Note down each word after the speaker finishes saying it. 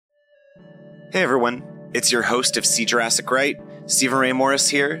Hey everyone, it's your host of See Jurassic Right, Stephen Ray Morris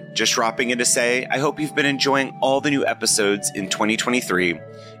here, just dropping in to say I hope you've been enjoying all the new episodes in 2023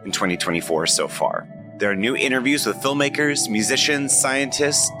 and 2024 so far. There are new interviews with filmmakers, musicians,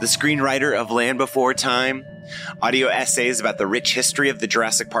 scientists, the screenwriter of Land Before Time, audio essays about the rich history of the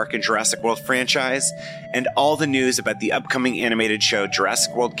Jurassic Park and Jurassic World franchise, and all the news about the upcoming animated show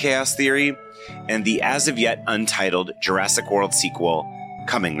Jurassic World Chaos Theory and the as-of-yet untitled Jurassic World sequel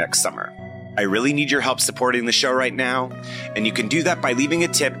coming next summer. I really need your help supporting the show right now, and you can do that by leaving a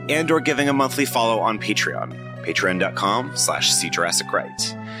tip and or giving a monthly follow on Patreon,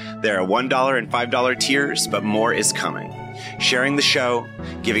 patreon.com/SeeJurassicRight. There are $1 and $5 tiers, but more is coming. Sharing the show,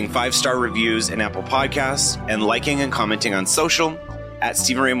 giving 5-star reviews in Apple Podcasts, and liking and commenting on social, at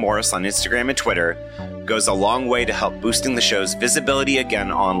Stephen Ray Morris on Instagram and Twitter, goes a long way to help boosting the show's visibility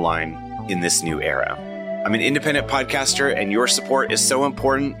again online in this new era. I'm an independent podcaster, and your support is so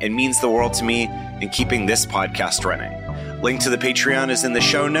important and means the world to me in keeping this podcast running. Link to the Patreon is in the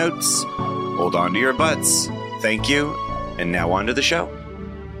show notes. Hold on to your butts. Thank you. And now on to the show.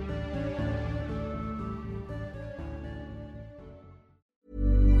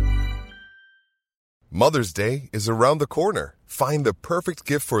 Mother's Day is around the corner. Find the perfect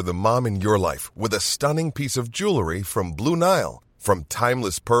gift for the mom in your life with a stunning piece of jewelry from Blue Nile. From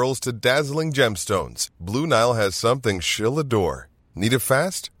timeless pearls to dazzling gemstones, Blue Nile has something she'll adore. Need it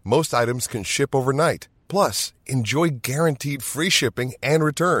fast? Most items can ship overnight. Plus, enjoy guaranteed free shipping and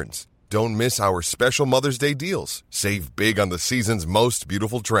returns. Don't miss our special Mother's Day deals. Save big on the season's most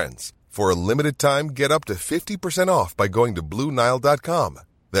beautiful trends. For a limited time, get up to 50% off by going to BlueNile.com.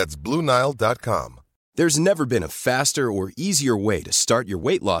 That's BlueNile.com. There's never been a faster or easier way to start your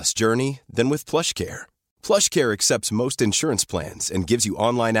weight loss journey than with PlushCare. PlushCare accepts most insurance plans and gives you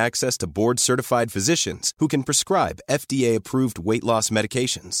online access to board-certified physicians who can prescribe FDA-approved weight loss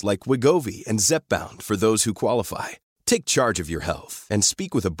medications like Wegovy and Zepbound for those who qualify. Take charge of your health and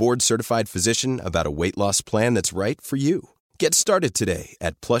speak with a board-certified physician about a weight loss plan that's right for you. Get started today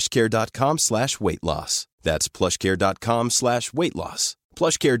at plushcare.com/weight-loss. That's plushcare.com/weight-loss.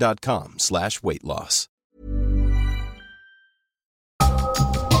 plushcare.com/weight-loss.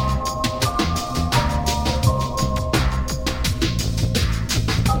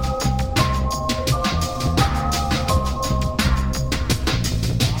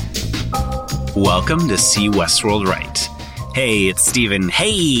 Welcome to See Westworld Right. Hey, it's Steven.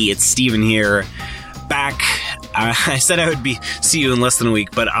 Hey, it's Steven here. Back. I said I would see you in less than a week,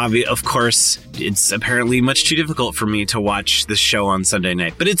 but of course, it's apparently much too difficult for me to watch the show on Sunday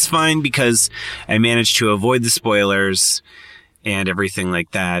night. But it's fine because I managed to avoid the spoilers and everything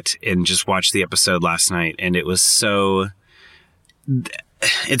like that and just watch the episode last night. And it was so...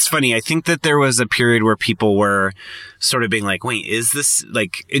 It's funny. I think that there was a period where people were sort of being like, wait, is this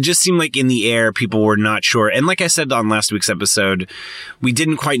like, it just seemed like in the air, people were not sure. And like I said on last week's episode, we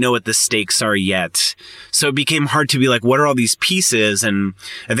didn't quite know what the stakes are yet. So it became hard to be like, what are all these pieces? And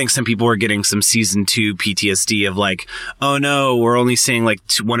I think some people were getting some season 2 PTSD of like, oh no, we're only seeing like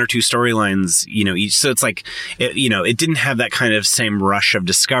 1 or 2 storylines, each. So it's like, it didn't have that kind of same rush of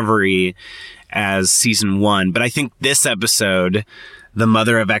discovery as season 1. But I think this episode, The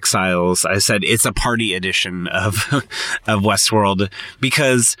Mother of Exiles, I said it's a party edition of Westworld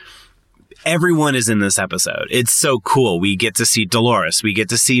because everyone is in this episode. It's so cool. We get to see Dolores. We get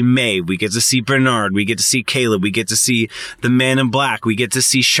to see Maeve. We get to see Bernard. We get to see Caleb. We get to see the Man in Black. We get to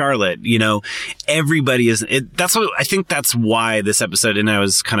see Charlotte. Everybody is. I think that's why this episode. And I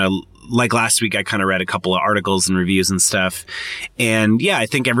was kind of like last week. I kind of read a couple of articles and reviews and stuff. And yeah, I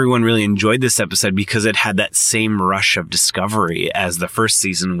think everyone really enjoyed this episode because it had that same rush of discovery as the first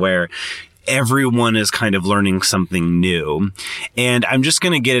season, where everyone is kind of learning something new. And I'm just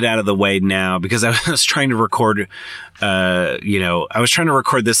going to get it out of the way now because I was trying to record,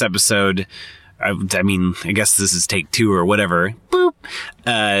 this episode. I guess this is take 2 or whatever. Boop.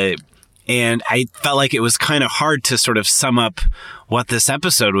 And I felt like it was kind of hard to sort of sum up what this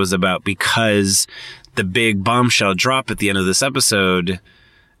episode was about because the big bombshell drop at the end of this episode,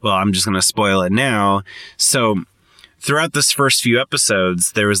 well, I'm just going to spoil it now. So throughout this first few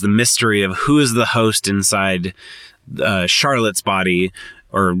episodes, there was the mystery of who is the host inside Charlotte's body,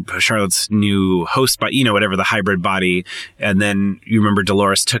 or Charlotte's new host body, whatever, the hybrid body. And then you remember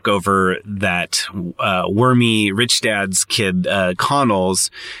Dolores took over that wormy rich dad's kid,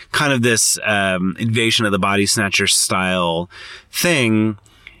 Connell's, kind of this invasion of the body snatcher style thing.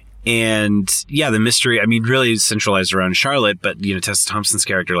 And yeah, the mystery, really centralized around Charlotte, but Tessa Thompson's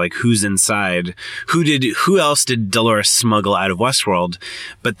character, like who's inside, who else did Dolores smuggle out of Westworld?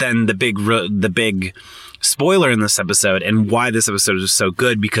 But then the big spoiler in this episode, and why this episode is so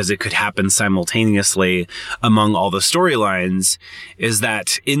good, because it could happen simultaneously among all the storylines, is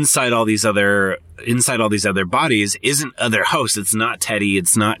that inside all these other bodies isn't other hosts. It's not Teddy.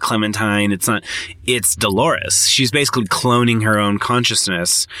 It's not Clementine. It's Dolores. She's basically cloning her own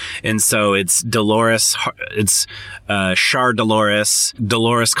consciousness. And so it's Dolores, it's Char Dolores,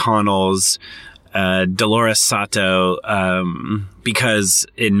 Dolores Connells, Dolores Sato, because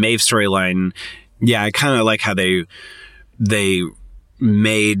in Maeve's storyline, yeah, I kind of like how they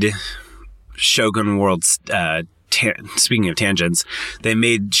made Shogun World's, speaking of tangents, they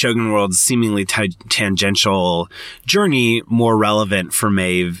made Shogun World's seemingly tangential journey more relevant for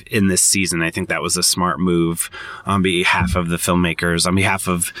Maeve in this season. I think that was a smart move on behalf of the filmmakers, on behalf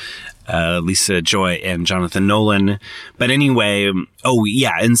of Lisa Joy and Jonathan Nolan. But anyway,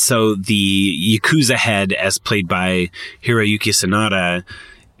 and so the Yakuza head, as played by Hiroyuki Sanada,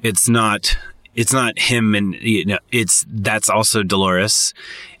 it's not him, and that's also Dolores.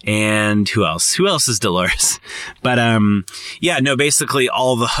 And who else is Dolores? But basically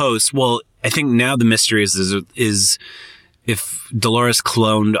all the hosts. Well, I think now the mystery is if Dolores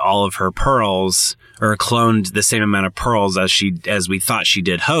cloned all of her pearls, or cloned the same amount of pearls as we thought she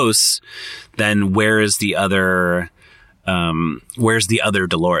did hosts, then where's the other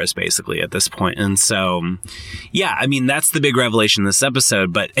Dolores, basically, at this point? And so, yeah, I mean, that's the big revelation in this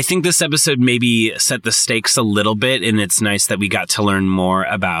episode. But I think this episode maybe set the stakes a little bit, and it's nice that we got to learn more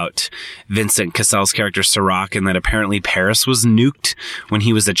about Vincent Cassel's character Serac, and that apparently Paris was nuked when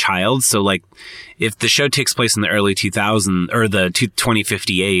he was a child. So, like, if the show takes place in the early 2000s, or the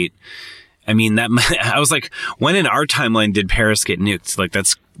 2058, I mean, I was like, when in our timeline did Paris get nuked? Like,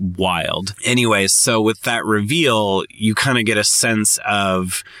 that's wild. Anyway, so with that reveal, you kind of get a sense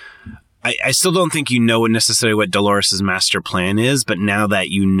of, I still don't think you know necessarily what Dolores' master plan is, but now that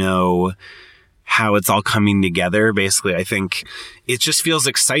you know how it's all coming together, basically, I think it just feels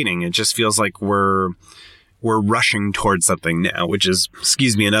exciting. It just feels like we're rushing towards something now, which is,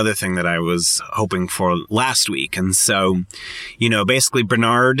 another thing that I was hoping for last week. And so, basically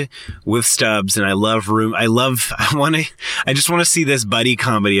Bernard with Stubbs, and I just want to see this buddy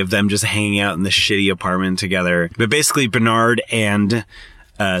comedy of them just hanging out in this shitty apartment together. But basically Bernard and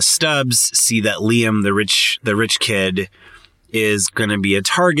Stubbs see that Liam, the rich kid, is going to be a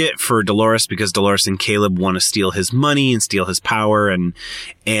target for Dolores, because Dolores and Caleb want to steal his money and steal his power, and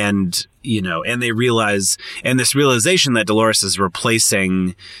they realize, and this realization that Dolores is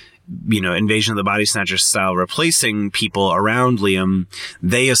replacing, Invasion of the Body Snatchers style, replacing people around Liam,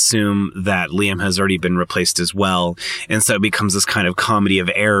 they assume that Liam has already been replaced as well. And so it becomes this kind of comedy of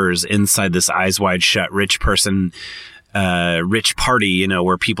errors inside this eyes wide shut rich party,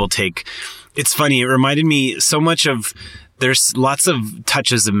 where people take, it's funny. It reminded me so much of, there's lots of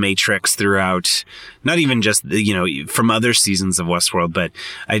touches of Matrix throughout, not even just, from other seasons of Westworld, but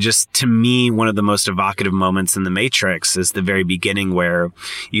to me, one of the most evocative moments in the Matrix is the very beginning, where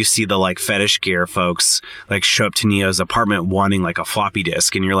you see the like fetish gear folks like show up to Neo's apartment wanting like a floppy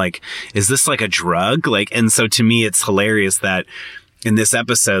disk. And you're like, is this like a drug? And so to me, it's hilarious that in this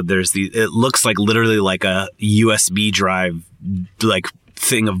episode, it looks like literally like a USB drive, like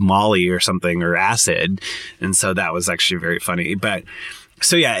thing of Molly or something, or acid. And so that was actually very funny. But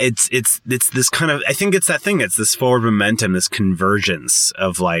so yeah, it's this kind of, I think it's that thing. It's this forward momentum, this convergence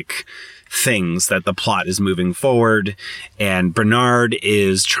of like things that the plot is moving forward. And Bernard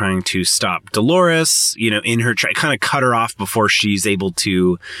is trying to stop Dolores, in her kind of cut her off before she's able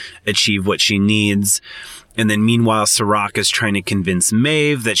to achieve what she needs. And then meanwhile, Serac is trying to convince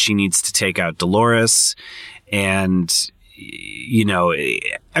Maeve that she needs to take out Dolores. And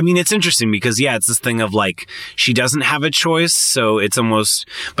I mean, it's interesting because, yeah, it's this thing of like, she doesn't have a choice. So it's almost,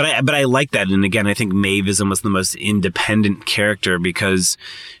 but I like that. And again, I think Maeve is almost the most independent character, because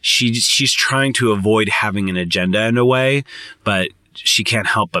she's trying to avoid having an agenda in a way, but she can't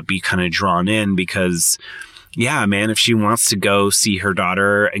help but be kind of drawn in, because, yeah, man, if she wants to go see her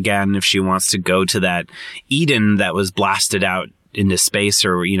daughter again, if she wants to go to that Eden that was blasted out into space,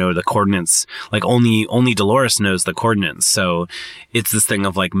 or the coordinates, like only Dolores knows the coordinates. So it's this thing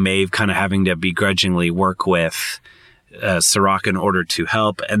of like Maeve kind of having to begrudgingly work with Serac in order to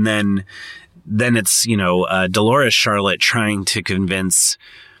help. And then it's Dolores Charlotte trying to convince,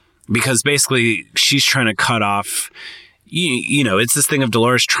 because basically she's trying to cut off, it's this thing of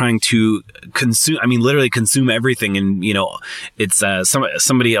Dolores trying to literally consume everything. And, it's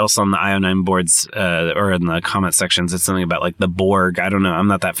somebody else on the IO9 boards or in the comment sections, it's something about like the Borg. I don't know. I'm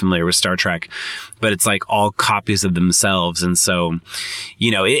not that familiar with Star Trek, but it's like all copies of themselves. And so,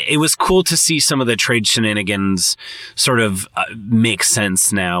 it was cool to see some of the trade shenanigans sort of make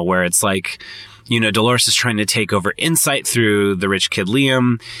sense now, where it's like, Dolores is trying to take over Insight through the rich kid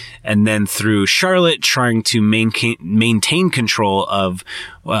Liam, and then through Charlotte trying to maintain control of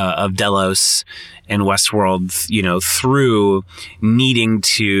Delos and Westworld, through needing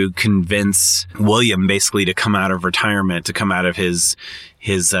to convince William basically to come out of retirement, to come out of his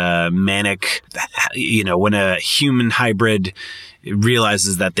manic, when a human hybrid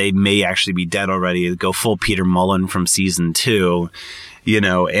realizes that they may actually be dead already, go full Peter Mullen from season 2. But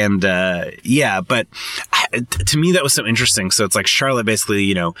to me that was so interesting. So it's like Charlotte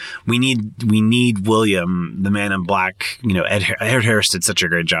basically, we need William, the Man in Black. Ed Harris did such a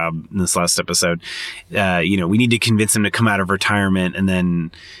great job in this last episode. We need to convince him to come out of retirement and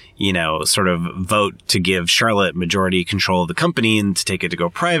then, sort of vote to give Charlotte majority control of the company and to take it to go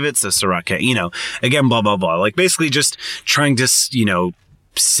private. So Serac, again, blah, blah, blah. Like basically just trying to,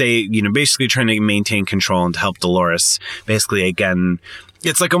 basically trying to maintain control and to help Dolores. Basically, again,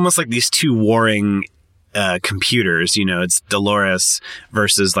 it's like almost like these two warring computers, it's Dolores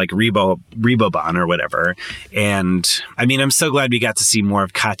versus like Ribobon or whatever. And I mean, I'm so glad we got to see more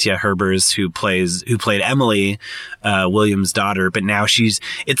of Katja Herbers, who played Emily, William's daughter, but now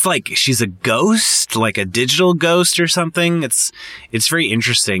it's like she's a ghost, like a digital ghost or something. It's very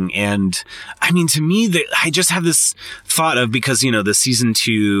interesting. And I mean, to me, I just have this thought of, because, the season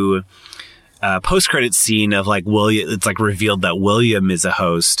 2 post-credit scene of like William, it's like revealed that William is a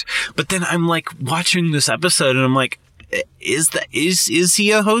host, but then I'm like watching this episode and I'm like, is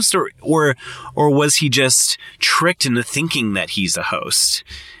he a host or was he just tricked into thinking that he's a host?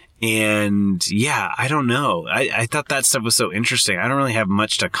 And yeah, I don't know. I thought that stuff was so interesting. I don't really have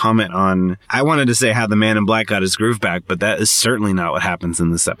much to comment on. I wanted to say how the Man in Black got his groove back, but that is certainly not what happens in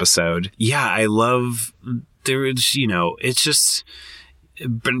this episode. Yeah, I love, it's just,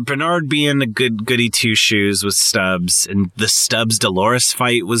 Bernard being a goody two shoes with Stubbs, and the Stubbs Dolores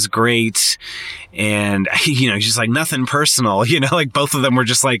fight was great. And, just like nothing personal, like both of them were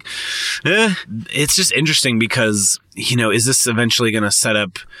just like, It's just interesting because, is this eventually going to set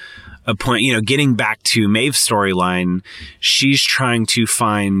up a point, getting back to Maeve's storyline? She's trying to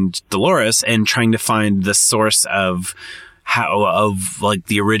find Dolores and trying to find the source of like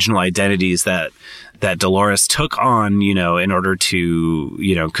the original identities that Dolores took on, in order to,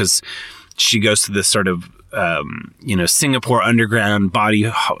 because she goes to this sort of, Singapore underground, body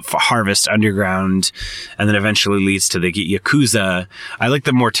harvest underground, and then eventually leads to the Yakuza. I like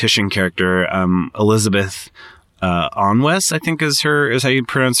the mortician character, Elizabeth Onwes, I think is how you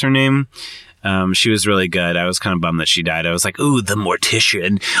pronounce her name. She was really good. I was kind of bummed that she died. I was like, ooh, the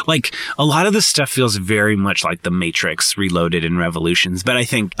mortician. Like, a lot of this stuff feels very much like The Matrix Reloaded and Revolutions. But I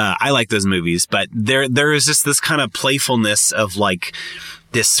think, I like those movies. But there is just this kind of playfulness of like,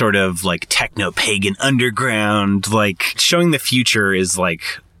 this sort of like techno-pagan underground, like showing the future is like,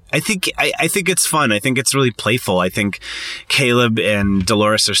 I think it's fun. I think it's really playful. I think Caleb and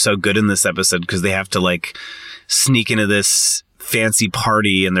Dolores are so good in this episode because they have to like sneak into this fancy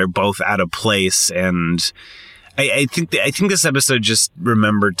party and they're both out of place, and I think this episode just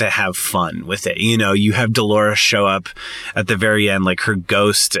remembered to have fun with it. You have Dolores show up at the very end, like her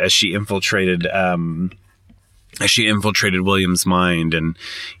ghost as she infiltrated William's mind, and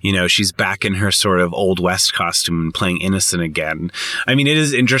she's back in her sort of Old West costume and playing innocent again. I mean, it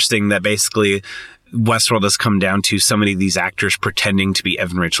is interesting that basically Westworld has come down to so many of these actors pretending to be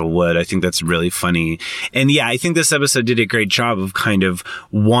Evan Rachel Wood. I think that's really funny. And yeah, I think this episode did a great job of kind of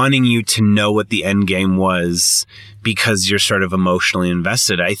wanting you to know what the end game was because you're sort of emotionally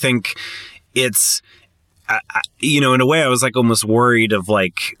invested. I think it's, in a way I was like almost worried of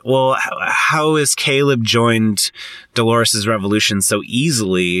like, well, how has Caleb joined Dolores's revolution so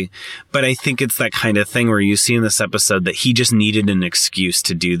easily? But I think it's that kind of thing where you see in this episode that he just needed an excuse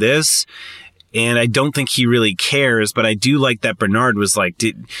to do this. And I don't think he really cares, but I do like that Bernard was like,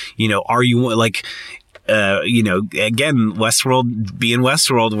 are you like, again, Westworld being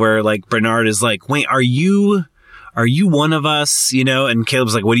Westworld, where like Bernard is like, wait, are you one of us? And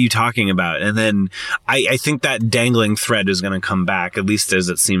Caleb's like, what are you talking about? And then I think that dangling thread is going to come back, at least as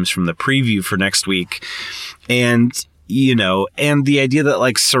it seems from the preview for next week. And, and the idea that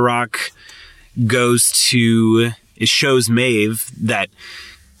like Serac shows Maeve that,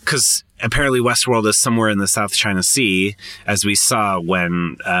 because apparently Westworld is somewhere in the South China Sea, as we saw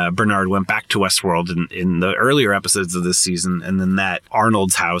when Bernard went back to Westworld in the earlier episodes of this season. And then that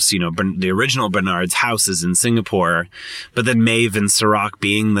Arnold's house, the original Bernard's house is in Singapore. But then Maeve and Serac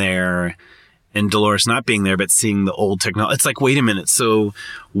being there and Dolores not being there, but seeing the old technology. It's like, wait a minute. So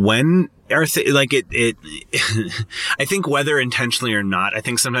when I think whether intentionally or not, I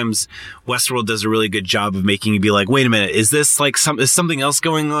think sometimes Westworld does a really good job of making you be like, wait a minute, is this like is something else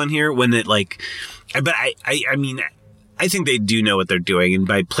going on here? When it like, but I mean, I think they do know what they're doing, and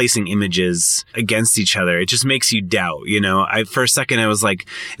by placing images against each other, it just makes you doubt, you know. For a second, I was like,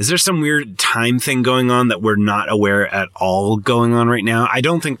 is there some weird time thing going on that we're not aware at all going on right now? I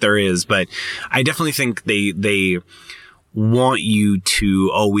don't think there is, but I definitely think they want you to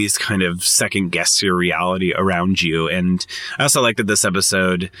always kind of second guess your reality around you. And I also like that this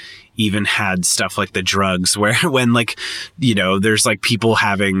episode even had stuff like the drugs, where when like, you know, there's like people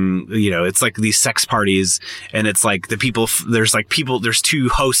having, you know, it's like these sex parties, and it's like there's two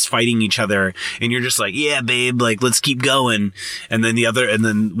hosts fighting each other, and you're just like, yeah, babe, like, let's keep going. And then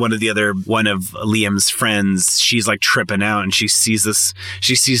one of Liam's friends, she's like tripping out, and she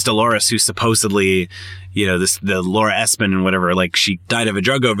sees Dolores, who supposedly, you know, the Laura Espin and whatever, like she died of a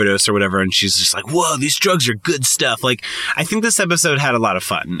drug overdose or whatever. And she's just like, whoa, these drugs are good stuff. Like, I think this episode had a lot of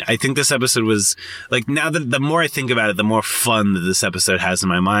fun. I think this episode was like, now that the more I think about it, the more fun that this episode has in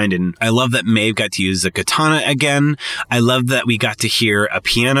my mind. And I love that Maeve got to use the katana again. I love that we got to hear a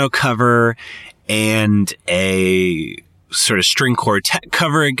piano cover and a sort of string quartet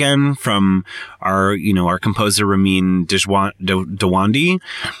cover again from our composer Ramin Djawadi.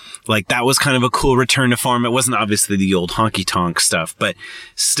 Like, that was kind of a cool return to form. It wasn't obviously the old honky tonk stuff, but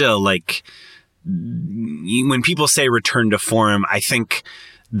still, like, when people say return to form, I think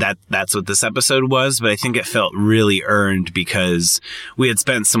that's what this episode was, but I think it felt really earned because we had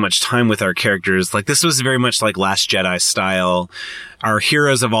spent so much time with our characters. Like, this was very much like Last Jedi style. Our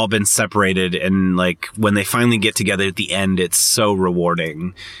heroes have all been separated, and like when they finally get together at the end, it's so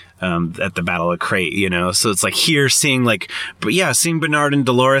rewarding. At the Battle of Crate, you know, so it's like here seeing Bernard and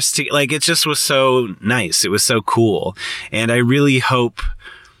Dolores, like, it just was so nice. It was so cool. And I really hope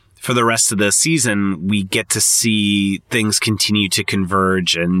for the rest of the season, we get to see things continue to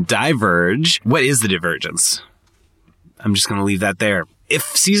converge and diverge. What is the divergence? I'm just going to leave that there. If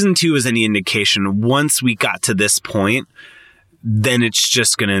season 2 is any indication, once we got to this point, then it's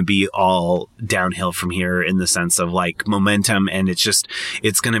just going to be all downhill from here in the sense of like momentum. And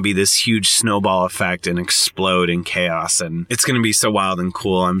it's going to be this huge snowball effect and explode in chaos. And it's going to be so wild and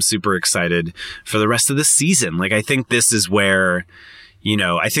cool. I'm super excited for the rest of the season. Like, I think this is where, you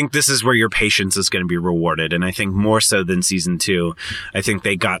know, your patience is going to be rewarded. And I think more so than season 2, I think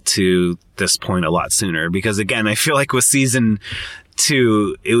they got to this point a lot sooner, because again, I feel like with season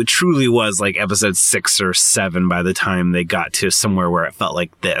 2, it truly was like episode 6 or 7 by the time they got to somewhere where it felt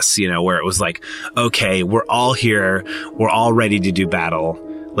like this, you know, where it was like, okay, we're all here. We're all ready to do battle.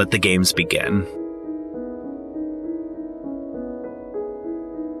 Let the games begin.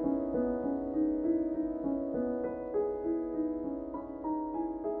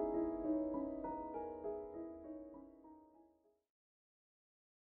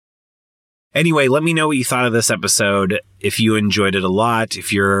 Anyway, let me know what you thought of this episode. If you enjoyed it a lot,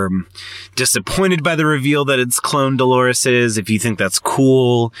 if you're disappointed by the reveal that it's clone Dolores is, if you think that's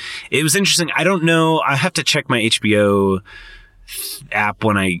cool. It was interesting. I don't know. I have to check my HBO app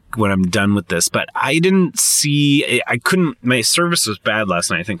when I'm done with this, but I didn't see, my service was bad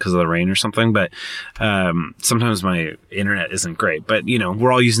last night, I think because of the rain or something, but sometimes my internet isn't great, but you know,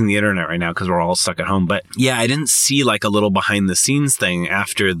 we're all using the internet right now because we're all stuck at home. But yeah, I didn't see like a little behind the scenes thing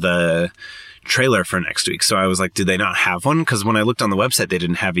after the trailer for next week. So I was like, did they not have one? Because when I looked on the website, they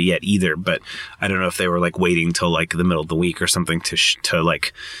didn't have it yet either, but I don't know if they were like waiting till like the middle of the week or something to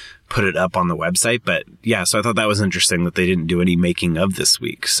like put it up on the website. But yeah, so I thought that was interesting that they didn't do any making of this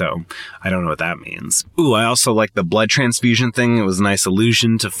week. So I don't know what that means. Ooh, I also like the blood transfusion thing. It was a nice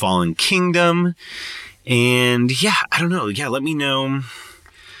allusion to Fallen Kingdom. And yeah, I don't know. Yeah, let me know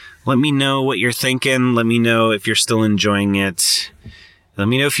what you're thinking. Let me know if you're still enjoying it. Let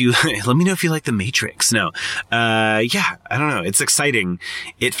me know if you like The Matrix. No. Yeah, I don't know. It's exciting.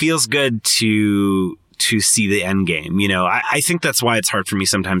 It feels good to see the end game. You know, I think that's why it's hard for me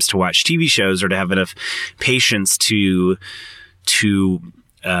sometimes to watch TV shows or to have enough patience to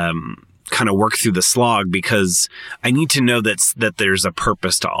kind of work through the slog, because I need to know that there's a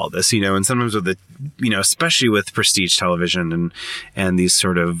purpose to all this, you know. And sometimes with especially with prestige television and these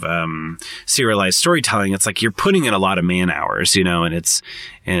sort of serialized storytelling, it's like you're putting in a lot of man hours, you know, and it's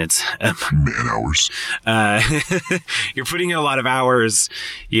man hours. You're putting in a lot of hours,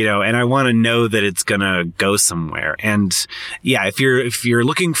 you know, and I want to know that it's gonna go somewhere. And yeah, if you're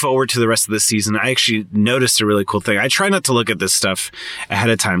looking forward to the rest of the season, I actually noticed a really cool thing. I try not to look at this stuff ahead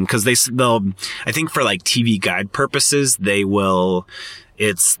of time because I think for like TV guide purposes, they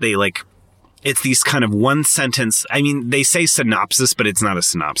it's these kind of one sentence. I mean, they say synopsis, but it's not a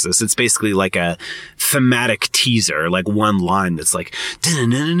synopsis. It's basically like a thematic teaser, like one line that's like,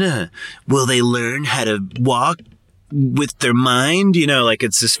 da-na-na-na-na. Will they learn how to walk with their mind? You know, like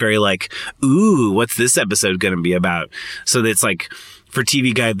it's just very like, ooh, what's this episode going to be about? So it's like, for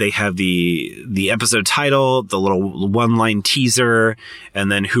TV Guide, they have the episode title, the little one-line teaser, and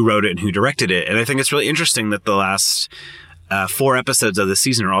then who wrote it and who directed it. And I think it's really interesting that the last 4 episodes of this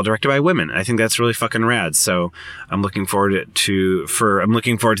season are all directed by women. I think that's really fucking rad. So I'm looking forward to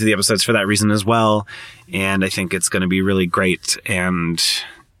the episodes for that reason as well. And I think it's going to be really great. And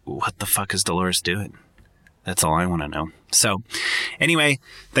what the fuck is Dolores doing? That's all I want to know. So anyway,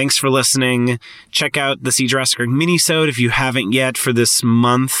 thanks for listening. Check out the See Jurassic Park minisode if you haven't yet for this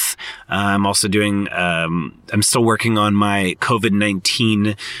month. I'm also doing, I'm still working on my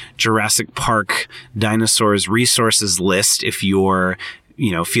COVID-19 Jurassic Park dinosaurs resources list. If you're,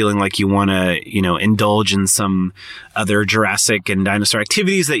 feeling like you want to, indulge in some other Jurassic and dinosaur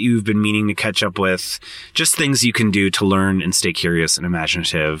activities that you've been meaning to catch up with, just things you can do to learn and stay curious and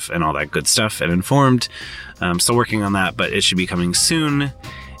imaginative and all that good stuff and informed. I'm still working on that, but it should be coming soon.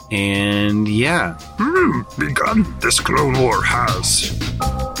 And yeah. Begun. This Clone War has.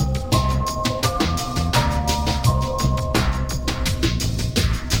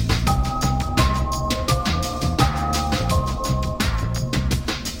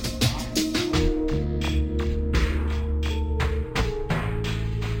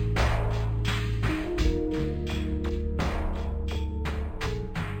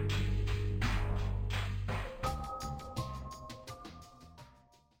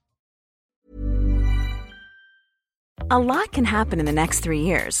 A lot can happen in the next 3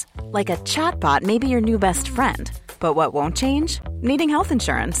 years. Like a chatbot may be your new best friend. But what won't change? Needing health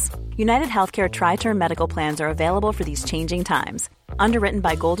insurance. United Healthcare Tri-Term Medical Plans are available for these changing times. Underwritten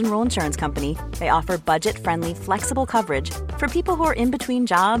by Golden Rule Insurance Company, they offer budget-friendly, flexible coverage for people who are in between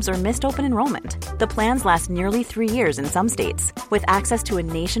jobs or missed open enrollment. The plans last nearly 3 years in some states, with access to a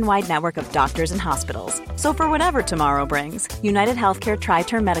nationwide network of doctors and hospitals. So for whatever tomorrow brings, United Healthcare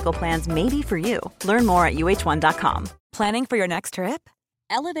Tri-Term Medical Plans may be for you. Learn more at uh1.com. Planning for your next trip?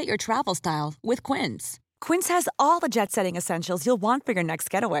 Elevate your travel style with Quince. Quince has all the jet-setting essentials you'll want for your next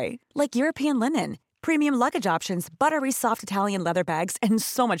getaway, like European linen, premium luggage options, buttery soft Italian leather bags, and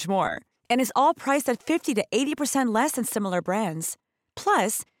so much more. And is all priced at 50 to 80% less than similar brands.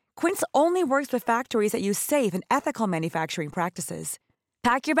 Plus, Quince only works with factories that use safe and ethical manufacturing practices.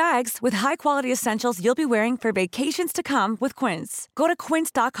 Pack your bags with high-quality essentials you'll be wearing for vacations to come with Quince. Go to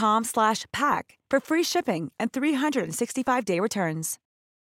quince.com/pack for free shipping and 365-day returns.